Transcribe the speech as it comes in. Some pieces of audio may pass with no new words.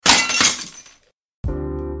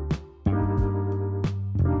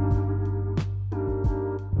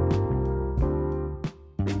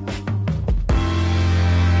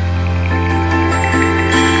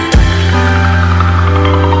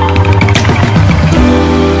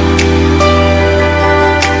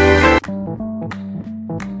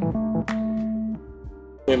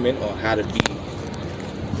gotta be.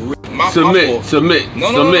 Submit.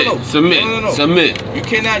 You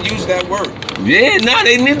cannot use that word. Yeah, nah,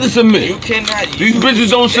 they need to submit. You cannot use These bitches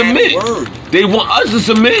don't submit. Word. They want us to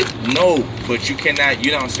submit. No, but you cannot.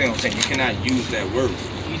 You know what I'm saying? You cannot use that word.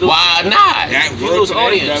 Why not? That word to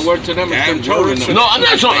them. That word to them is controlling them. No, I'm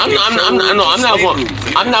not trying.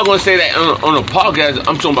 I'm not going to say that on a podcast.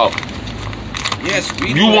 I'm talking about. Yes,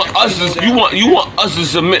 you want us to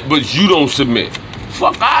submit, but you don't submit.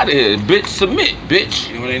 Fuck out of here, bitch. Submit, bitch.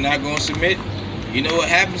 You know they're not gonna submit. You know what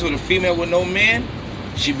happens with a female with no man?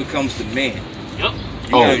 She becomes the man. Yep.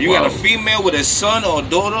 You got a female with a son or a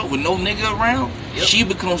daughter with no nigga around. Yep. She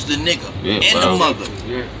becomes the nigga and the mother.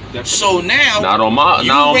 Yeah, so now, not on my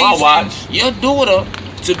watch. Your daughter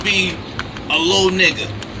to be a little nigga.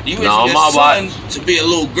 You raising your son to be a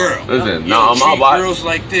little girl. Listen, not on my watch. Girls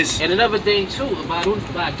like this. And another thing too about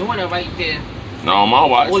doing it right there. No, on my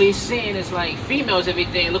watch. All he's saying is like females,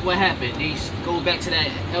 everything. Look what happened. They go back to that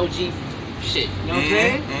LG shit. You know what I'm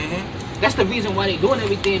saying? That's the reason why they doing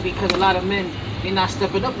everything, because a lot of men, they not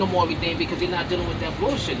stepping up no more everything because they're not dealing with that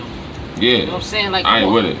bullshit no more. Yeah. You know what I'm saying? Like, I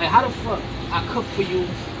ain't with it. Like, how the fuck I cook for you,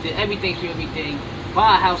 did everything for you, everything,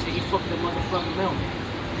 buy a house, and you fuck the motherfucking mailman?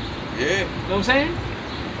 Yeah. You know what I'm saying?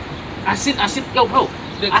 I see, yo, bro.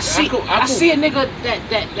 I see a nigga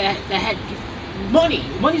that had money.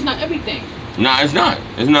 Money's not everything. Nah, it's not.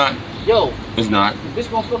 It's not. Yo, it's not. This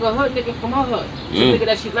motherfucker, her nigga from her hood. Some nigga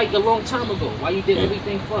that she liked a long time ago. Why you did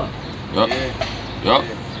everything for? Yup. Yup.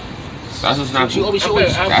 That's a snapple.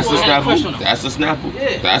 That's a snapple. That's a snapple.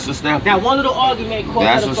 That's a snapple. That one little argument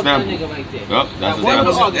caused her to fuck that nigga right there. Yup. That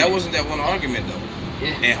wasn't that one argument though.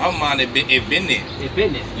 Yeah. In her mind, it been there. It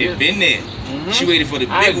been there. She waited for the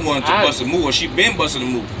big one to bust a move, or she been busting a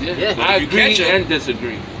move. Yeah. I agree and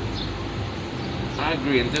disagree. I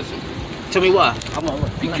agree and disagree. Tell me why.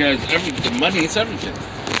 Because the money is everything.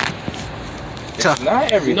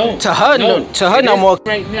 Not everything. No, to her, no more.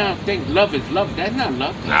 Right now, I think love is love. That's not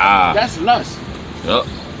love. Nah. That's lust. Yup.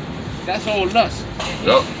 That's all lust.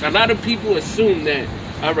 Yup. A lot of people assume that,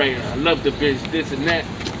 all right, I love the bitch, this and that.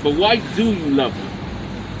 But why do you love her?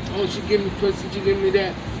 Oh, she give me pussy, she give me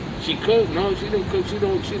that. She cook? No, she don't cook. She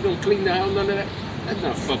don't clean the house, none of that. That's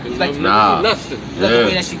not fucking love. Nah. Nothing. Look the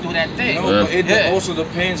way that she do that thing. No, but it also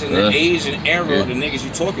depends on the age and era of the niggas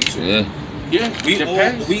you talking to.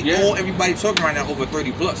 Everybody talking right now over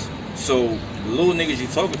 30 plus. So the little niggas you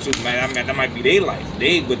talking to, man, that might be their life.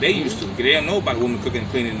 What they used to. Cause they don't know about women cooking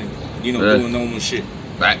and cleaning and doing normal shit.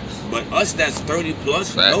 Facts. But us that's 30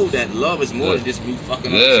 plus know that love is more than just me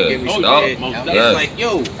fucking up. It's like,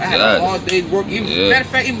 yo, I had a hard day's work. Matter of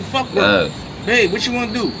fact, even fuck work. Babe, what you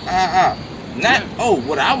want to do? Not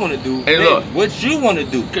what I want to do. Hey, look, what you want to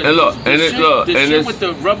do. And look, and it's look, the and shit it's with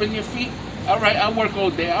the rubbing your feet. All right, I work all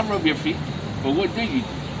day. I rub your feet. But what do you do?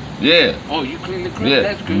 Yeah. Oh, you clean the crib? Yeah.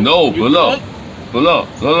 That's good. No, but look.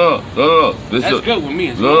 That's good with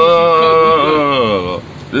me.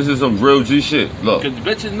 This is some real G shit. Look. Because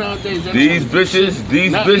bitches nowadays. These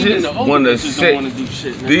bitches want to sit.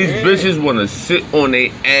 These bitches want to sit on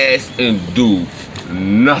their ass and do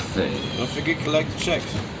nothing. Don't forget collective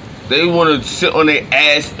checks. They want to sit on their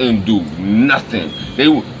ass and do nothing. They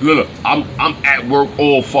look. I'm at work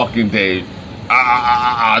all fucking day.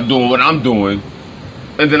 Doing what I'm doing,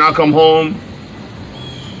 and then I come home,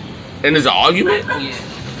 and there's an argument. And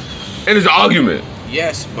there's an argument.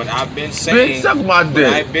 Yes, but I've been saying. Bitch, suck my dick.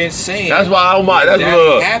 I've been saying. That's why I'm my.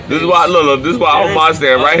 This is why I'm my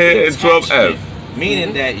stand right here in 12F.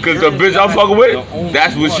 Meaning that because the bitch I'm fucking with,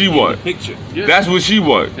 that's what she want. That's what she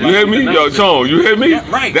want. You hear me? Yo, Tone, you hear me?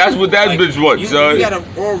 Right. That's what that bitch wants, son.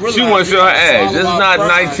 She wants to sit her ass. This is not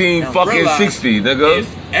 1960, nigga.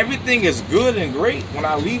 If everything is good and great when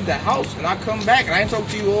I leave the house and I come back and I ain't talk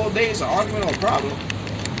to you all day, it's an argument or a problem.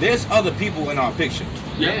 There's other people in our picture.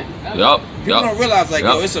 Yup. People don't realize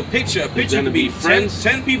yo, it's a picture. A picture could be friends,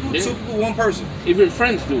 10 people, 2 people, 1 person. Even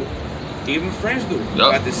friends do it. Even friends do.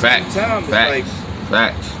 Yep. At the same time, it's like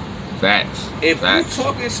facts. If you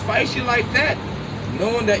talking spicy like that,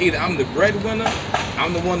 knowing that either I'm the breadwinner,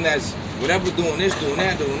 I'm the one that's whatever doing this, doing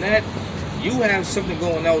that, you have something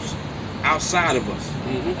going else outside of us.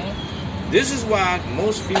 This is why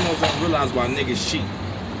most females don't realize why niggas cheat.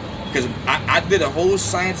 Because I did a whole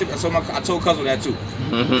scientific. I told Cousin that too.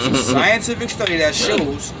 Scientific study that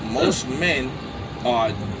shows most men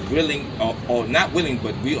are willing or not willing,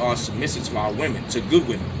 but we are submissive to our women, to good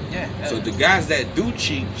women. So the guys that do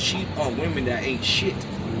cheat on women that ain't shit.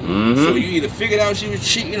 So you either figured out she was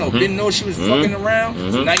cheating or didn't know she was fucking around.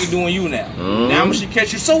 So now you're doing you now. Now when she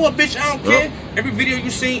catch you, so what, bitch? I don't care. Every video you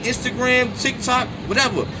seen, Instagram, TikTok,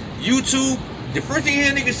 whatever, YouTube, the first thing you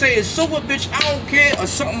hear niggas say is, so what, bitch? I don't care, or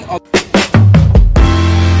something.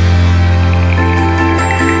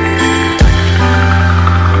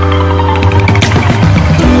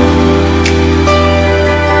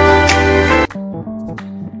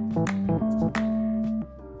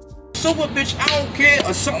 bitch, I don't care,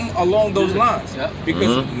 or something along those lines. Yep.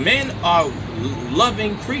 Because men are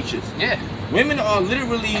loving creatures. Yeah. Women are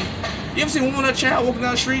literally, you ever seen a woman or a child walking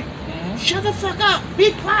down the street? Shut the fuck up,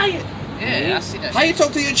 be quiet. Yeah, I see that. How you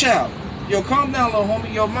talk to your child? Yo, calm down, little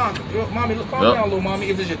homie. Yo, mommy, look, calm down, little mommy.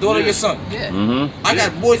 If it's your daughter or your son. Yeah. I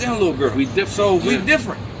got boys and a little girl. We different. So we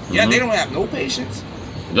different. Yeah, they don't have no patience.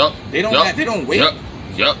 Yup. They don't have, they don't wait.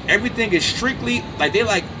 Yup. Everything is strictly like they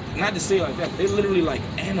like, not to say it like that, they literally like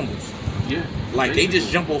animals. Yeah. Like they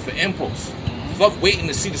just jump off an impulse. Fuck waiting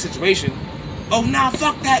to see the situation. Oh nah,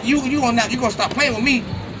 fuck that. You on that, you gonna stop playing with me.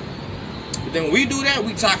 But then when we do that,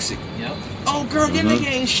 we toxic. Yep. Oh girl, your nigga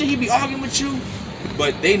ain't shit, he be arguing with you.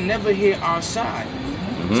 But they never hear our side.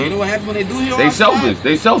 So you know what happens when they do hear our side?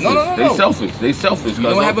 They selfish. No. They selfish. You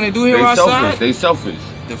know what happens when they do hear our side? They selfish.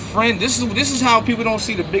 The friend, this is how people don't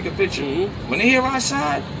see the bigger picture. When they hear our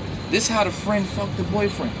side, this is how the friend fucked the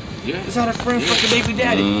boyfriend. Yeah. This is how the friend fucked the baby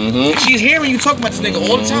daddy. She's hearing you talk about this nigga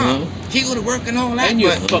all the time. He go to work and all that. And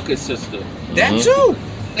your but fucking sister. that too.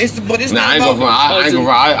 But it's not I ain't about. I ain't gonna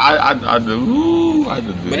I do.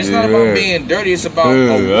 But it's not about being dirty. It's about a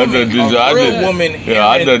woman, a real woman.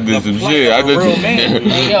 I done did some shit. I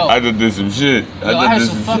done did some shit. Yo, I heard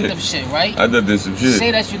some fucked up shit, right? I done did some shit.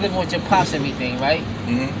 Say that you living with your pops, everything, right?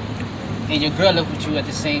 And your girl live with you at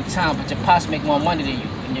the same time, but your pops make more money than you,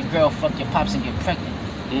 and your girl fuck your pops and get pregnant.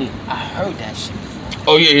 I heard that shit before.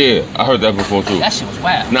 Oh yeah. I heard that before too. That shit was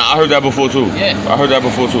wild. Nah, I heard that before too. Yeah. I heard that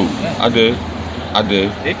before too. Yeah. I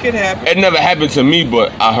did. It could happen. It never happened to me,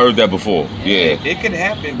 but I heard that before. Yeah. It could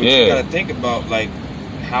happen, but you gotta think about like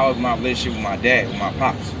how is my relationship with my dad, with my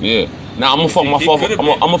pops. Yeah. Now I'm gonna fuck my father. I'm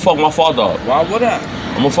gonna fuck my father up. Why would I?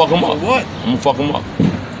 I'm gonna fuck him up. For what? I'm gonna fuck him up.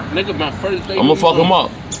 Nigga, my first baby. I'm gonna fuck him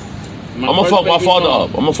up. I'm gonna fuck my father up.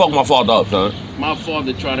 I'm gonna fuck my father up, son. My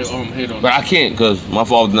father tried to hit on But I can't because my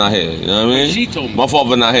father's not here. You know what I mean? She told me. My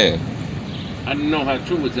father not here. I didn't know how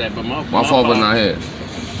true was that, but my father not here.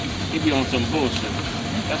 He be on some bullshit.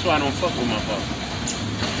 That's why I don't fuck with my father.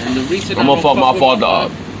 And the reason I'm gonna fuck my father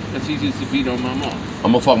up. Because he used to beat on my mom.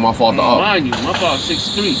 I'm gonna fuck my father up. Mind you, my father's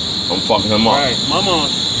 6'3". I'm fucking him up. Right. My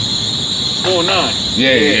mom's 4'9".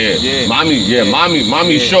 Yeah.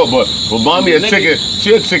 Mommy short, but mommy a ticking,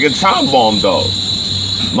 she a ticking time bomb though.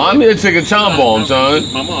 Mommy a ticking time bomb, son.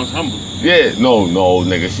 My mom's humble. Yeah, no,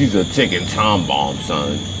 nigga, she's a ticking time bomb,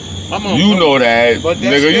 son. My mom You know that, But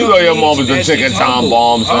that nigga. You still know your means mom was a that ticking she's time humble.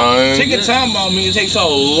 bomb, son. Ticking time bomb means it takes a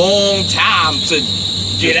long time to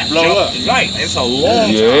get out. Blow up. Right, it's a long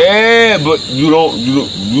time. Yeah, but you don't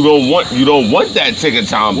want that ticking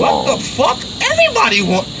time bomb. What the fuck? Everybody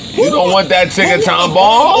want. You don't want that ticking time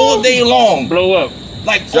all bomb, day long. blow up.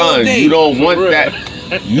 Like all son. day. You don't want that.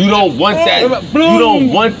 You don't want that. You don't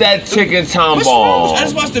want that ticking time What's wrong? bomb. I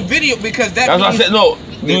just watched the video because that. That's what I means said. No,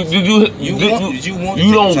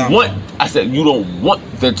 you don't time want. bomb? I said you don't want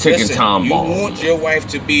the ticking Listen, time bomb. You want your wife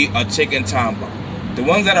to be a ticking time bomb. The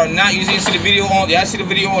ones that are not, you see the video on. Yeah, I see the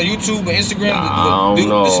video on YouTube and Instagram. I don't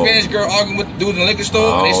know. The Spanish girl arguing with the dude in the liquor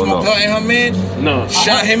store, and they smoked her and her man. No.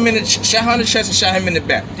 Shot her in the chest and shot him in the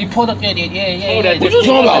back. He pulled up there, yeah. What you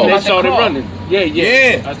talking about? And they started running. Yeah.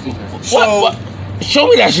 Yeah. I see that. So What? Show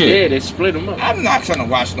me that shit. Yeah, they split them up. I'm not trying to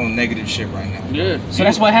watch no negative shit right now. Yeah. So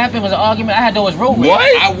that's what happened, was an argument. I had those road rage.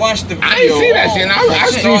 What? I watched the video. I didn't see that shit.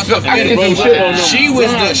 I seen some shit. She was.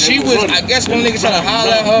 I guess one nigga tried to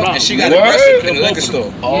holler at her, and she got aggressive in the liquor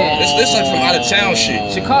store. Yeah. This like from out of town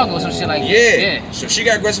shit. Chicago or some shit like that. Yeah. So she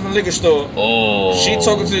got aggressive in the liquor store. Oh. She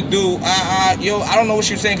talking to the dude. Yo, I don't know what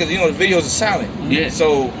she was saying because the videos are silent. Yeah.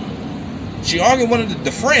 So she argued with one of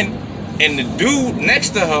the friend, and the dude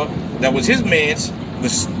next to her that was his man's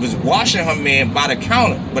was washing her man by the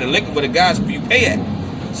counter, but the guys you pay at.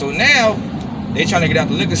 So now they trying to get out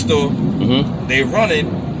the liquor store. They running.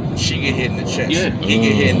 She get hit in the chest. Yeah. He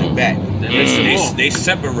get hit in the back. Mm. They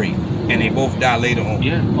separate and they both die later on.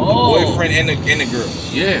 Yeah. The Oh. boyfriend and the girl.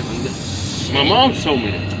 Yeah. My mom told me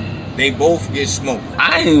that. They both get smoked.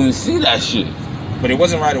 I didn't even see that shit. But it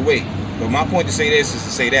wasn't right away. But my point to say this is to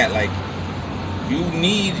say that like you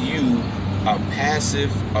need a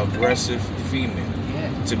passive aggressive female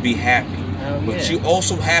to be happy. But you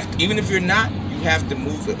also have to, even if you're not, you have to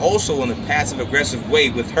move it also in a passive aggressive way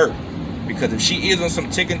with her. Because if she is on some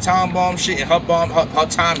ticking time bomb shit and her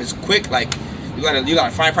time is quick, like you got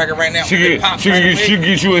a firecracker right now. She get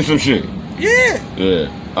you in some shit. Yeah.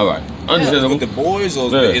 All right. Understandable. With the boys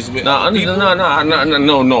or is with no. I get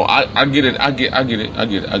it.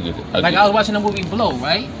 Like I was watching the movie Blow,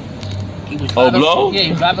 right? He was driving, Blow? Yeah, he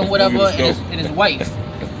was driving whatever and his wife. You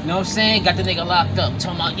know what I'm saying? Got the nigga locked up.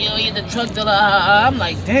 Talking about, yo, you're the drug dealer. I'm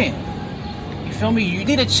like, damn. You feel me? You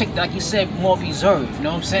need a chick, like you said, more reserved. You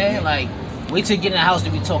know what I'm saying? Like, Wait till you get in the house to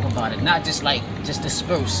be talking about it, not just like just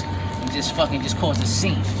disperse and just fucking just cause a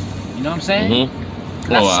scene. You know what I'm saying?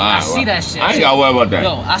 I see that shit. I ain't gotta worry about that.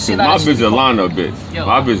 Yo, I see a my lot of bitch shit. a line up bitch. Yo.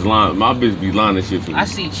 My bitch be lying shit to me. I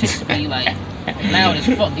see chicks be like loud as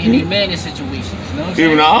fuck in these man in situations. You know what I'm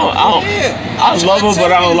saying? Even though I love her,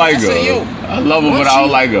 but I don't like her. I love her, but I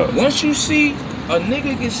don't like her. Once you see a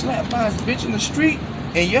nigga get slapped by his bitch in the street,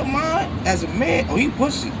 in your mind, as a man, oh, he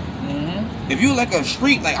pussy. If you like a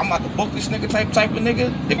street, like I'm about to book this nigga type of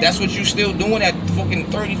nigga, if that's what you still doing at fucking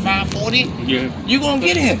 35, 40, you gonna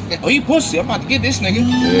get him. Oh, he pussy. I'm about to get this nigga.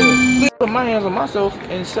 Yeah. Put my hands on myself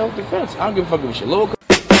in self-defense. I don't give a fuck with shit. Little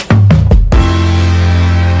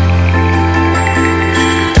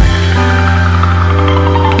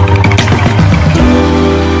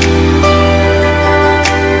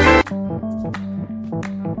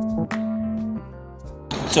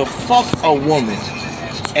to fuck a woman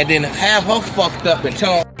and then have her fucked up and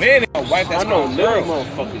tell her, man, wife, that's I know my little girl.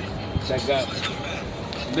 motherfuckers that got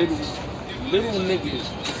little niggas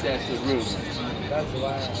that's the real.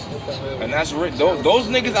 And that's real. Those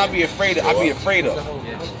niggas I be afraid of.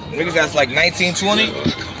 Niggas that's like 19, 20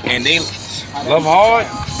 and they love hard,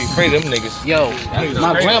 be afraid of them niggas. Yo,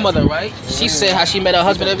 my grandmother, right? She said how she met her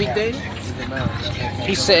husband every day.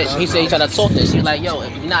 He said he tried to talk to her. She was like, yo,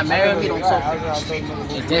 if you're not married me, don't talk to me.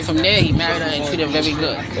 And then from there, he married her and treated her very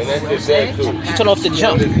good. And that's his dad too. She turned off the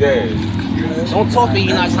jump. Don't talk to me,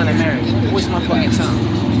 you're not trying to marry me. Don't waste my fucking time.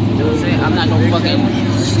 You know what I'm saying? I'm not no fucking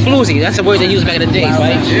floozy. That's a word they used back in the day,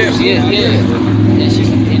 right? Yeah.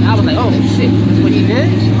 And I was like, oh shit, that's what he did?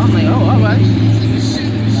 I'm like, oh, alright.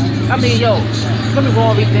 I mean, yo, let me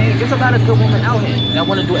wrong everything. There's a lot of good women out here that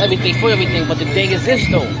want to do everything for everything, but the thing is this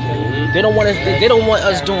though. They don't want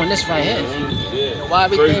us doing this right here. You know why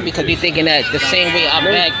everything? Because they thinking that the same way I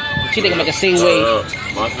bag, she thinking like the same way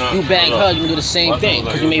you bag her, you can do the same thing.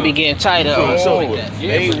 Because you may be getting tired of her or something like that.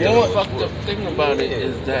 Yeah, but the fucked up thing about it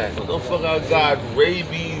is that the fuck I got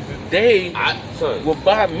rabies. They will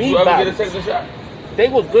buy me bottles. They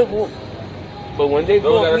were good, but when they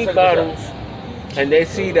bought me bottles and they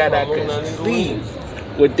see that I can leave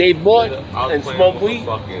what they bought and smoke weed,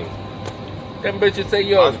 them bitches say,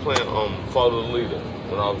 yo, I was playing Follow the Leader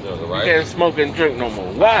when I was younger, right? You can't smoke and drink no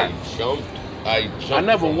more. Why? I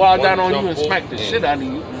never wild out on you and smacked the shit out of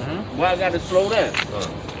you. Why I gotta slow down?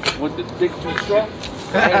 With the dick too strong?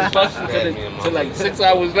 I ain't busting till like 6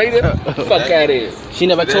 hours later? Fuck out of here. She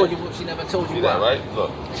never told you why. Right?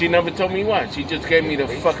 Look. She never told me why. She just gave me the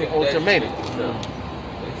fucking ultimatum.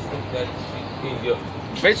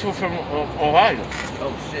 Bitch was from Ohio.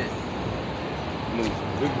 Oh shit.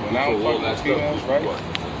 When I don't fuck with females, right?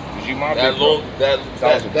 Cause you my That big long, bro.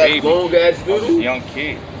 that baby. long ass I was a dude. young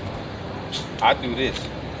kid. I do this.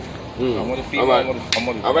 I want a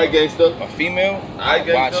female. All right, gangster. A female. Alright,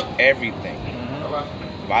 I watch gangster. everything.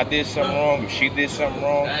 If I did something wrong, if she did something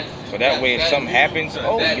wrong, so that way if something happens,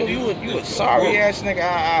 oh, you a sorry ass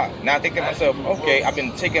nigga. Now I think to myself, okay, I've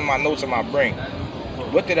been taking my notes in my brain.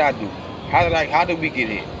 What did I do? How did we get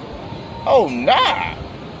here? Oh nah,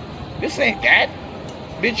 this ain't that.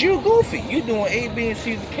 Bitch, you goofy. You doing A, B, and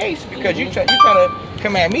C's the case because you trying to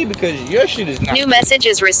come at me because your shit is not. New message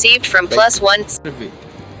is received from +1.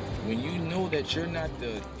 When you know that you're not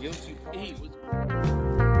the guilty party.